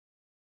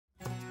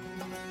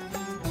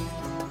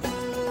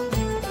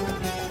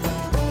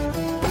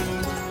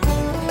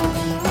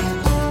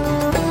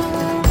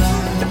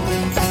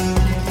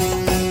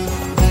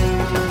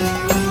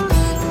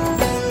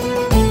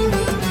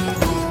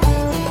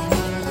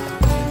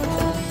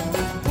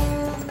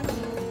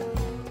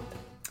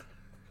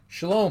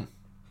Shalom.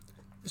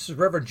 This is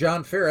Reverend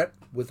John Ferret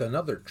with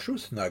another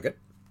Truth Nugget.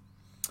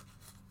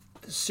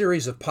 This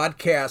series of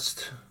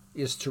podcasts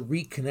is to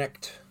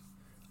reconnect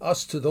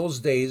us to those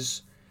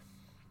days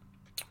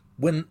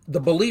when the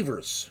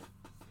believers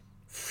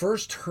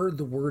first heard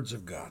the words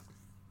of God.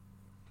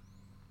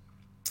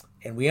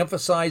 And we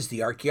emphasize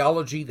the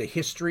archaeology, the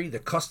history, the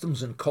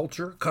customs and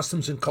culture.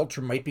 Customs and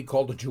culture might be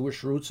called the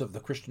Jewish roots of the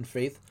Christian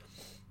faith,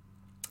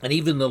 and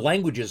even the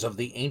languages of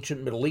the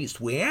ancient Middle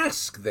East. We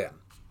ask them,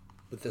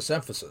 with this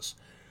emphasis,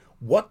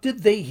 what did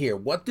they hear?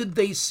 What did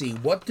they see?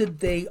 What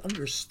did they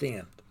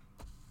understand?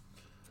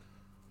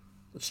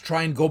 Let's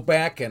try and go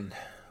back and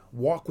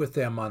walk with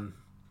them on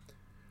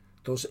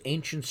those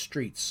ancient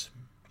streets,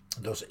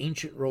 those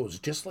ancient roads,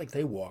 just like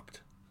they walked,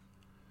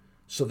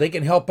 so they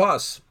can help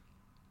us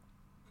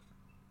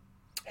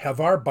have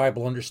our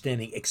Bible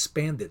understanding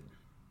expanded,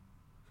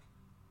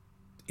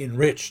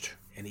 enriched,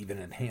 and even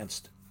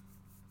enhanced.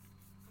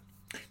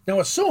 Now,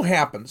 it so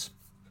happens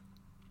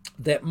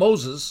that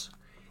Moses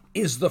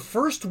is the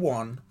first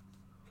one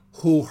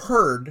who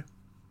heard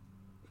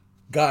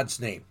God's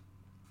name.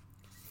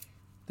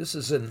 This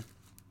is in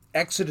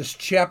Exodus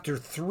chapter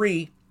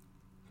 3,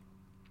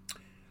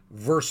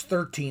 verse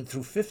 13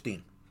 through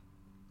 15.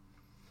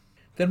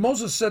 Then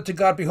Moses said to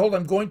God, "Behold,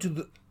 I'm going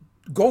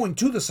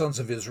to the sons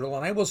of Israel,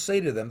 and I will say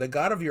to them, the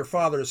God of your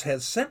fathers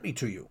has sent me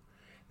to you.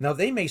 Now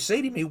they may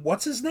say to me,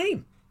 what's his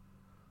name?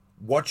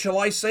 What shall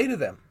I say to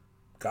them?"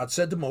 God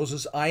said to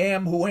Moses, "I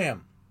am who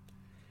am."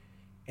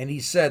 And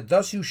he said,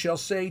 "Thus you shall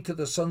say to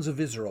the sons of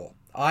Israel,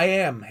 I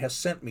am has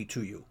sent me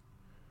to you."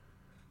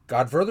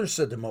 God further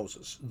said to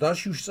Moses,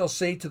 "Thus you shall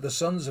say to the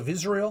sons of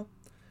Israel,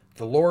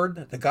 the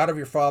Lord, the God of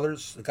your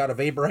fathers, the God of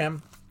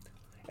Abraham,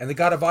 and the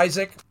God of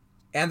Isaac,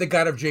 and the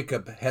God of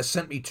Jacob has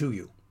sent me to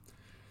you.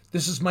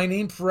 This is my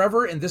name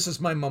forever, and this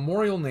is my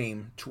memorial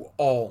name to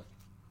all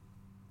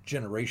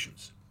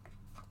generations."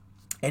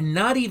 And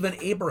not even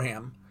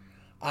Abraham,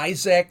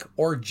 Isaac,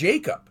 or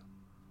Jacob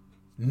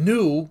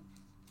knew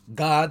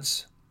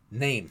God's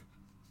name,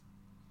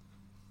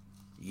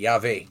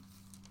 Yahweh.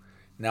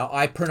 Now,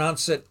 I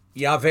pronounce it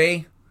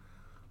Yahweh.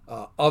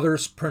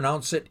 Others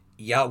pronounce it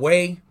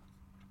Yahweh.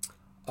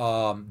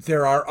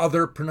 There are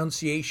other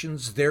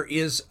pronunciations. There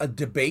is a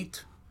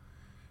debate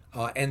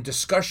and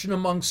discussion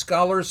among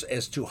scholars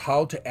as to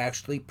how to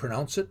actually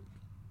pronounce it.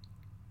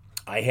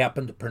 I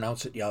happen to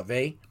pronounce it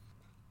Yahweh,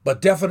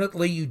 but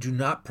definitely you do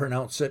not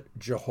pronounce it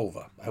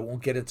Jehovah. I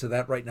won't get into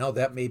that right now.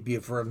 That may be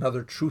for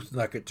another Truth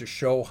Nugget to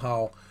show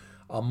how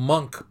a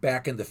monk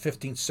back in the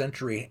 15th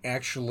century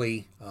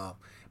actually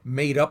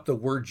made up the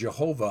word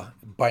Jehovah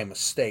by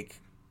mistake.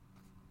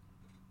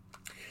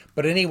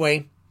 But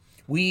anyway,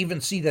 we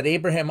even see that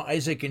Abraham,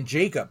 Isaac, and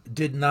Jacob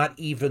did not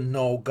even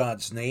know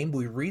God's name.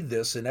 We read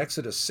this in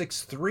Exodus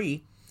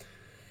 6:3.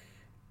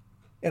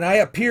 "And I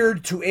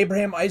appeared to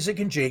Abraham, Isaac,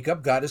 and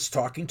Jacob," God is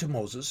talking to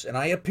Moses, "and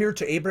I appeared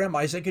to Abraham,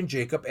 Isaac, and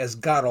Jacob as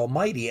God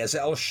Almighty, as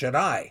El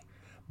Shaddai,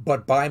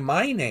 but by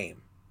my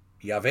name,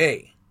 Yahweh,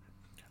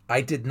 I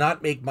did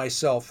not make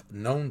myself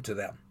known to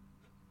them."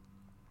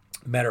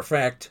 Matter of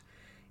fact,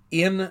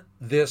 in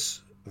this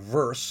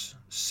verse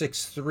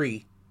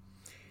 6:3,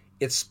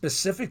 it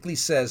specifically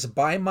says,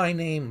 "By my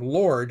name,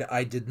 Lord,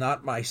 I did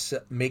not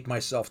make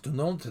myself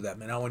known to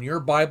them." And now in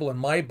your Bible and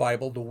my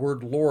Bible, the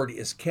word Lord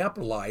is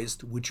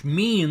capitalized, which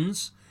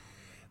means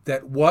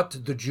that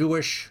what the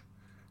Jewish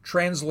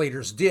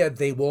translators did,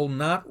 they will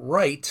not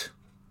write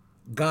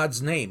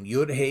God's name,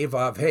 Yud He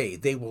Vav He.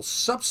 They will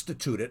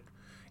substitute it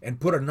and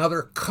put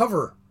another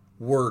cover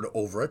word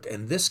over it.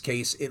 In this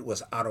case, it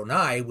was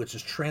Adonai, which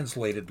is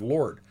translated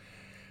Lord.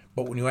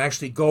 But when you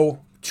actually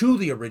go to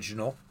the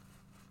original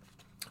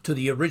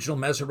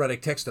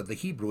Masoretic text of the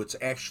Hebrew, it's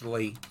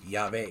actually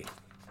Yahweh.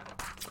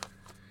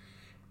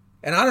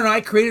 And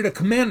Adonai created a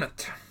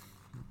commandment,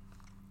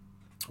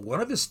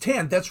 one of his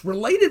 10, that's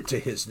related to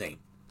his name.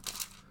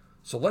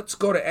 So let's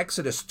go to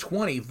Exodus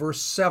 20, verse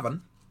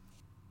 7.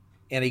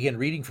 And again,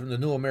 reading from the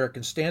New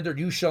American Standard,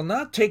 "You shall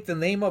not take the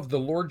name of the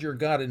Lord your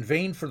God in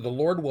vain, for the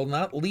Lord will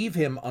not leave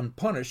him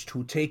unpunished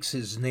who takes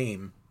his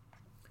name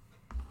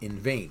in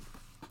vain."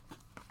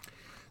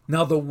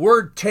 Now the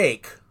word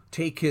take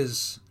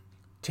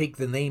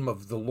the name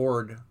of the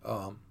Lord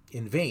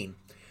in vain,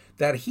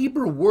 that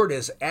Hebrew word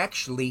is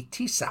actually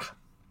tisa.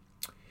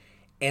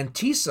 And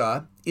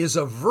tisa is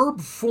a verb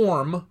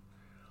form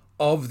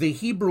of the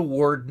Hebrew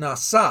word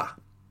nasa.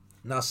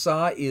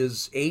 Nasa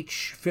is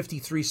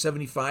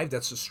H5375,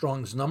 that's the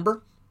Strong's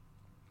number.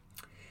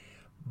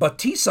 But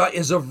tisa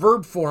is a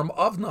verb form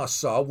of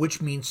nasa,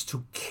 which means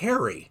to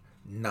carry,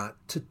 not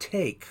to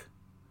take.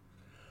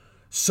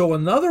 So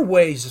another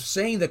way of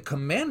saying the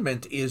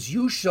commandment is,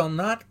 you shall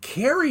not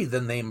carry the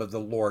name of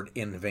the Lord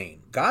in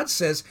vain. God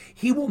says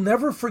he will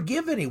never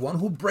forgive anyone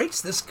who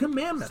breaks this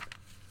commandment.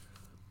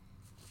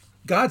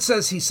 God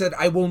says, he said,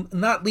 I will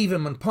not leave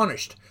him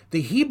unpunished.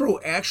 The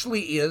Hebrew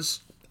actually is,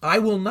 I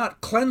will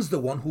not cleanse the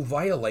one who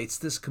violates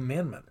this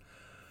commandment.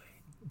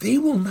 They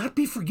will not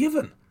be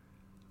forgiven.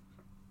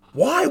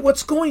 Why?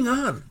 What's going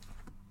on?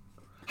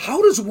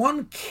 How does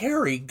one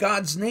carry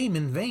God's name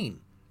in vain?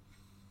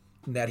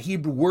 And that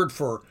Hebrew word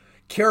for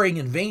carrying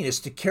in vain is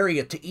to carry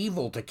it to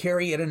evil, to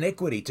carry it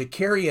iniquity, to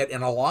carry it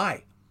in a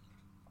lie.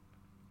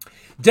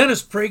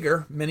 Dennis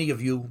Prager, many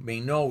of you may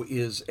know,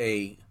 is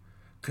a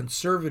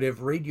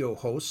conservative radio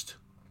host,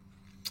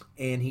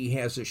 and he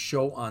has a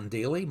show on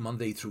daily,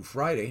 Monday through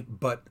Friday.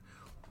 But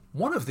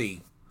one of the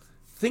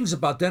things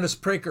about Dennis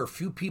Prager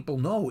few people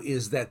know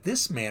is that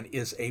this man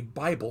is a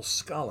Bible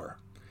scholar.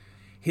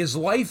 His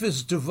life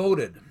is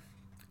devoted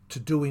to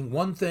doing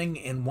one thing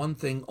and one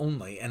thing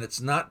only, and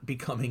it's not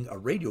becoming a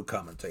radio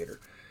commentator,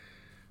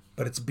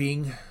 but it's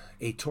being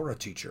a Torah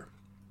teacher.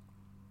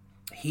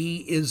 He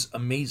is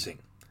amazing.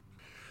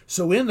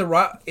 So in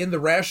the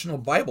Rational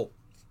Bible,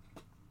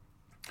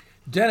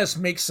 Dennis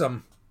makes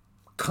some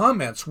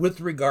comments with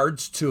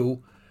regards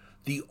to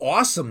the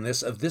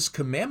awesomeness of this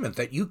commandment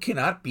that you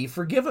cannot be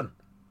forgiven.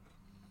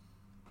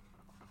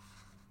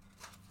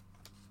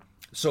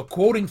 So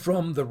quoting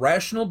from the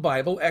Rational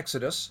Bible,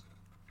 Exodus,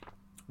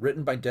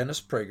 written by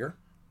Dennis Prager,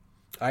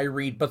 I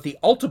read, "But the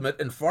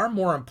ultimate and far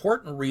more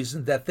important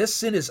reason that this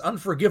sin is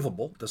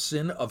unforgivable, the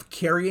sin of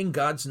carrying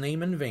God's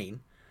name in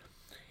vain,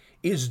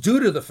 is due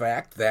to the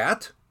fact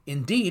that,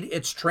 indeed,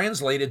 it's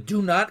translated,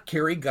 'Do not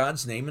carry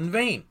God's name in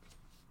vain.'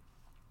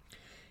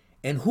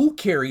 And who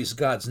carries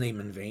God's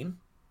name in vain?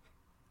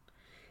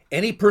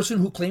 Any person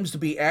who claims to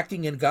be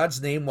acting in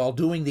God's name while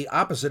doing the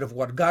opposite of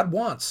what God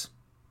wants,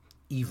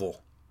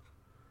 evil.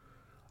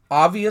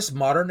 Obvious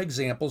modern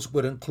examples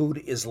would include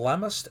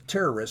Islamist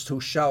terrorists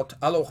who shout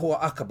Allahu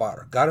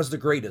Akbar, God is the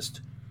greatest,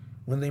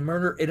 when they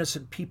murder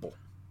innocent people.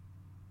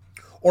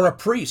 Or a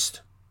priest,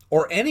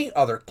 or any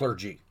other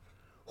clergy,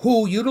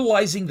 who,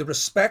 utilizing the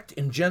respect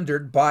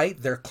engendered by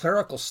their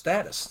clerical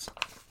status,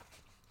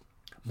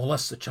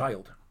 molest a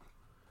child.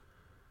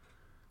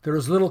 There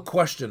is little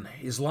question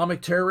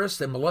Islamic terrorists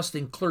and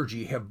molesting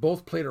clergy have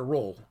both played a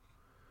role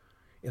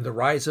in the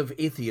rise of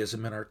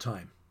atheism in our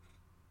time.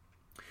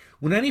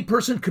 When any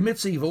person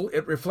commits evil,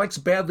 it reflects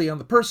badly on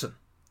the person.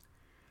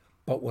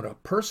 But when a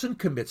person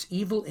commits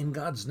evil in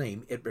God's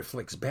name, it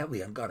reflects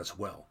badly on God as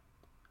well.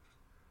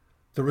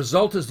 The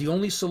result is the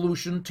only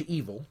solution to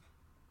evil,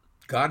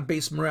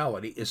 God-based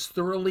morality, is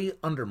thoroughly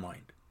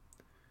undermined.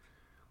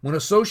 When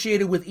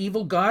associated with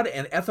evil, God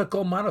and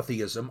ethical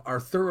monotheism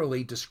are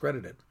thoroughly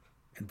discredited,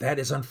 and that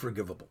is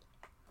unforgivable,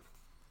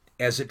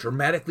 as it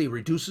dramatically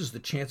reduces the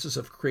chances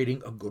of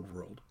creating a good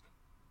world.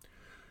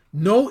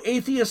 No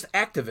atheist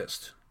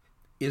activist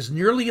is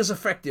nearly as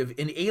effective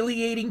in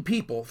alienating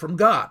people from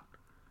God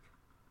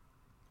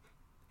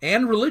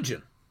and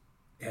religion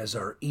as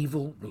are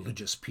evil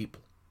religious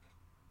people.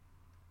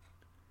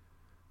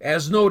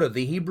 As noted,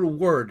 the Hebrew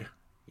word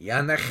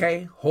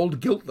Yaneche, hold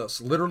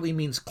guiltless, literally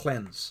means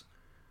cleanse.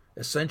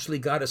 Essentially,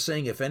 God is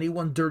saying if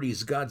anyone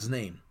dirties God's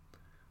name,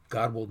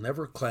 God will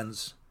never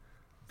cleanse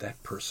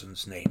that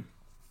person's name.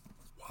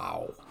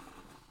 Wow.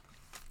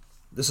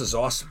 This is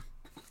awesome.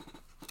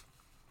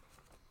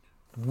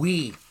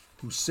 We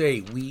who say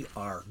we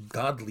are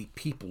godly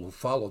people who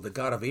follow the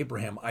God of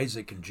Abraham,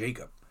 Isaac, and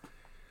Jacob,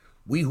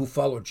 we who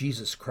follow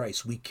Jesus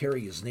Christ, we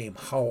carry his name.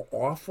 How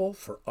awful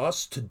for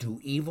us to do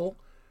evil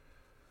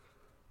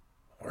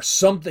or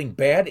something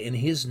bad in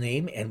his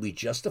name, and we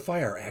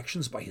justify our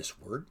actions by his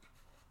word?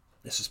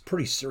 This is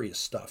pretty serious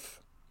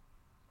stuff.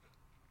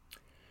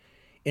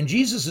 In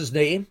Jesus'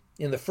 name,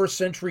 in the 1st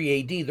century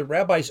AD, the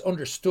rabbis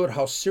understood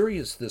how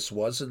serious this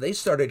was, and they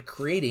started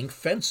creating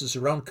fences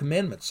around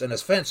commandments, and a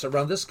fence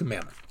around this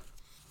commandment.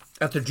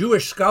 At the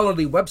Jewish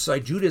scholarly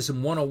website,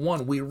 Judaism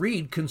 101, we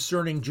read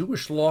concerning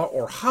Jewish law,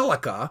 or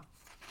halakha,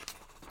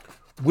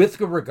 with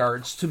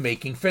regards to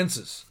making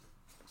fences.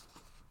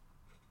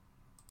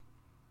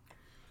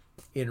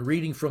 In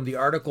reading from the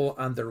article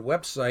on their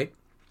website,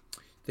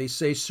 they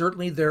say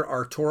certainly there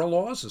are Torah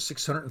laws, the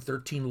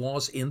 613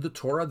 laws in the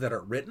Torah that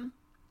are written,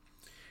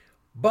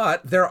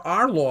 but there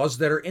are laws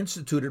that are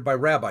instituted by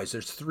rabbis.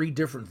 There's 3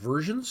 different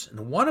versions,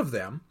 and one of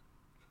them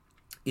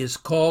is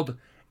called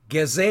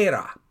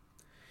Gezerah.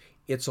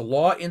 It's a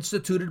law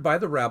instituted by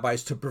the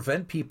rabbis to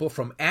prevent people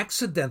from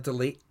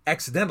accidentally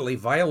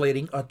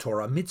violating a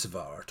Torah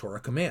mitzvah, or Torah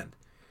command.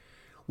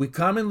 We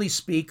commonly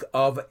speak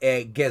of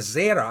a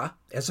gezerah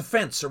as a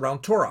fence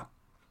around Torah.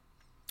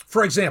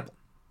 For example,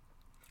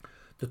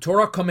 the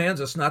Torah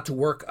commands us not to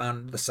work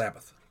on the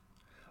Sabbath,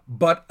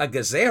 but a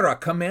gezerah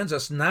commands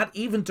us not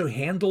even to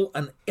handle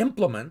an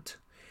implement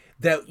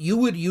that you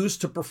would use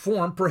to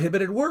perform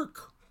prohibited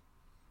work.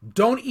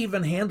 Don't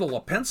even handle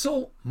a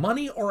pencil,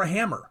 money, or a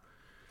hammer,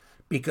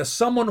 because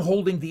someone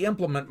holding the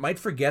implement might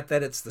forget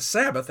that it's the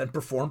Sabbath and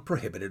perform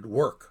prohibited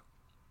work.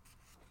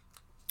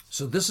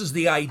 So this is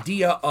the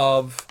idea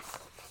of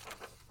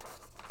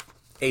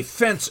a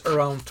fence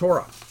around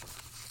Torah.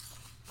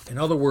 In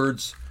other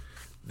words,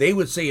 they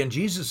would say in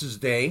Jesus'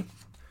 day,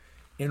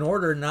 in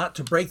order not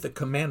to break the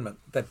commandment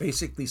that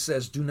basically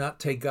says do not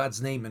take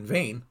God's name in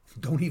vain,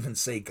 don't even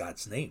say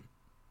God's name.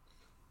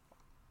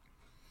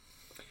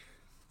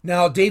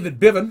 Now, David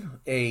Biven,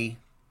 a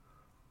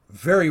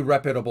very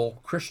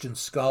reputable Christian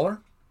scholar,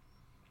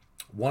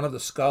 one of the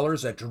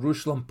scholars at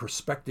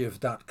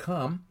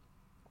JerusalemPerspective.com,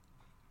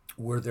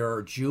 where there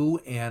are Jew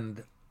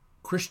and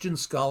Christian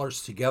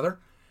scholars together,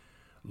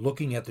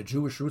 looking at the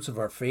Jewish roots of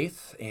our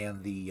faith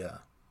and the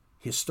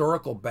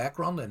historical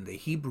background and the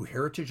Hebrew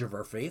heritage of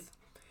our faith.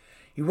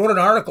 He wrote an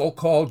article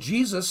called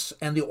Jesus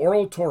and the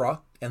Oral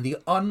Torah and the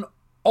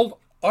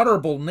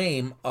Unutterable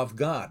Name of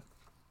God.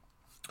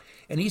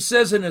 And he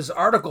says in his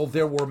article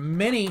there were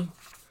many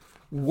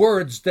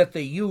words that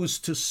they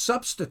used to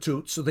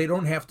substitute so they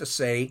don't have to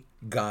say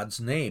God's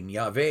name,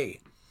 Yahweh.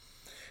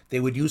 They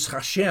would use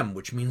Hashem,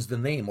 which means the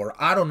name, or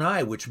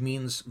Adonai, which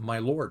means my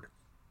Lord.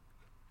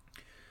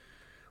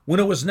 When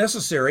it was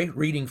necessary,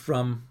 reading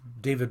from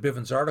David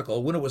Bivens'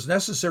 article, when it was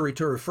necessary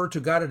to refer to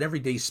God in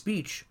everyday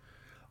speech,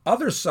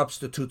 other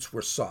substitutes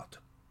were sought.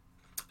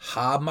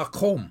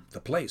 Ha-makom, the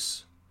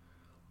place,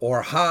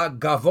 or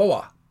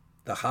ha-gavoa,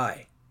 the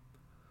high,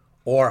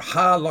 or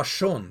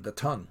ha-lashon, the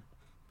tongue,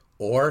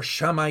 or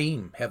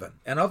Shamayim, heaven,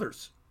 and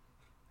others.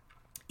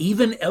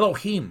 Even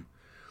Elohim,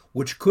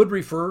 which could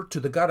refer to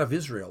the God of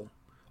Israel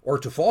or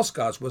to false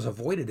gods, was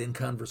avoided in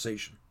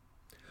conversation.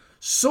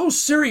 So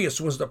serious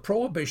was the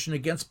prohibition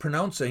against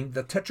pronouncing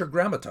the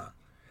Tetragrammaton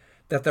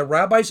that the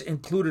rabbis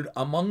included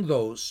among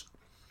those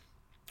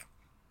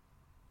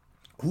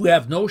who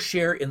have no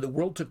share in the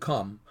world to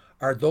come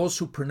are those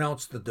who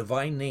pronounce the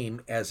divine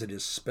name as it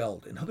is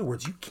spelled. In other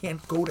words, you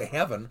can't go to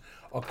heaven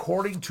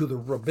according to the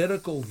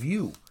rabbinical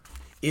view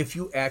if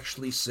you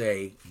actually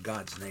say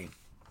God's name.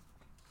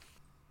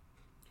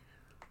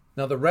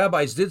 Now, the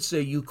rabbis did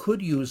say you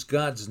could use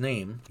God's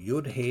name,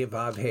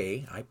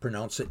 Yud-He-Vav-He, I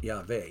pronounce it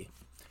Yahweh,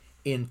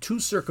 in two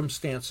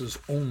circumstances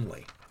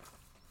only.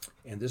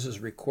 And this is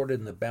recorded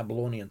in the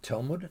Babylonian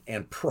Talmud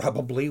and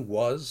probably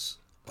was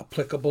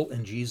applicable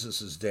in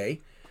Jesus'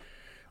 day,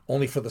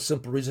 only for the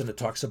simple reason it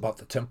talks about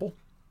the temple.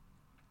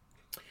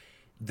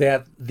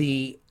 That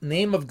the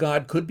name of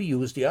God could be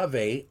used,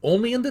 Yahweh,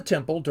 only in the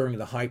temple during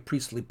the high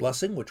priestly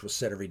blessing, which was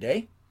said every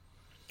day,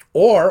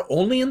 or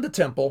only in the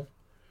temple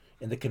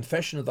in the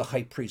confession of the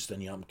high priest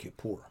on Yom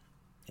Kippur.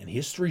 And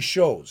history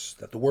shows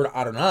that the word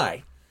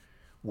Adonai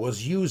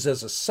was used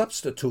as a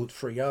substitute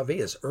for Yahweh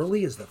as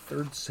early as the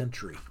 3rd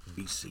century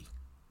BC.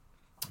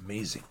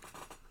 Amazing.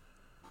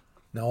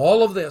 Now,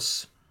 all of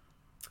this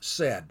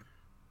said,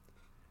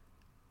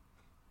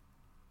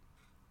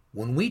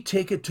 when we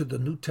take it to the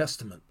New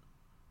Testament,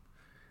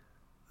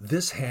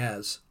 this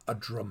has a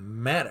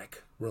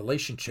dramatic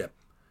relationship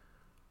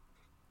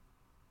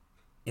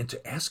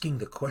into asking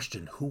the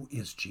question, who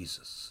is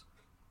Jesus?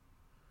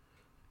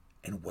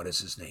 And what is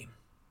his name?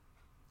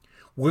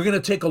 We're going to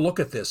take a look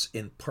at this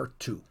in part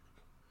 2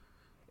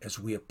 as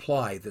we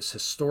apply this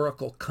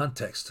historical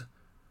context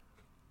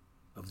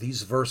of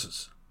these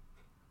verses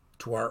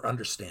to our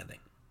understanding.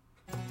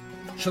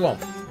 Shalom.